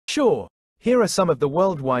Sure. Here are some of the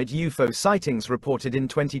worldwide UFO sightings reported in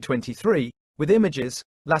 2023, with images.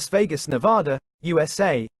 Las Vegas, Nevada,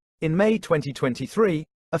 USA. In May 2023,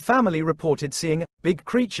 a family reported seeing a big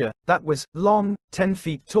creature that was long, 10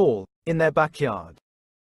 feet tall, in their backyard.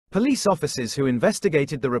 Police officers who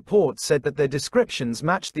investigated the report said that their descriptions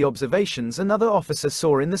matched the observations another officer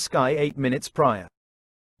saw in the sky 8 minutes prior.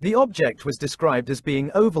 The object was described as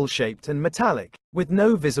being oval-shaped and metallic, with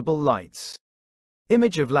no visible lights.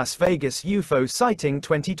 Image of Las Vegas UFO sighting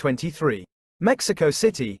 2023. Mexico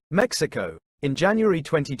City, Mexico. In January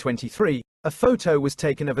 2023, a photo was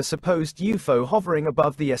taken of a supposed UFO hovering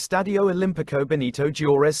above the Estadio Olímpico Benito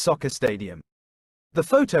Juárez soccer stadium. The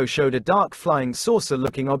photo showed a dark flying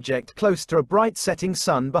saucer-looking object close to a bright setting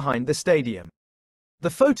sun behind the stadium. The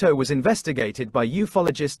photo was investigated by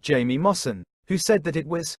ufologist Jamie Mosson, who said that it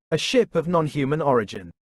was a ship of non-human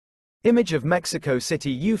origin. Image of Mexico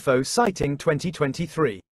City UFO sighting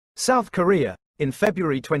 2023. South Korea. In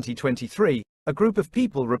February 2023, a group of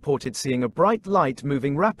people reported seeing a bright light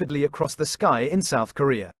moving rapidly across the sky in South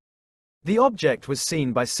Korea. The object was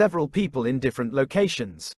seen by several people in different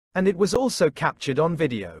locations, and it was also captured on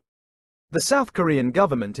video. The South Korean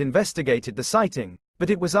government investigated the sighting, but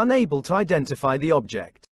it was unable to identify the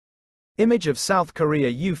object. Image of South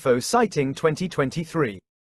Korea UFO sighting 2023.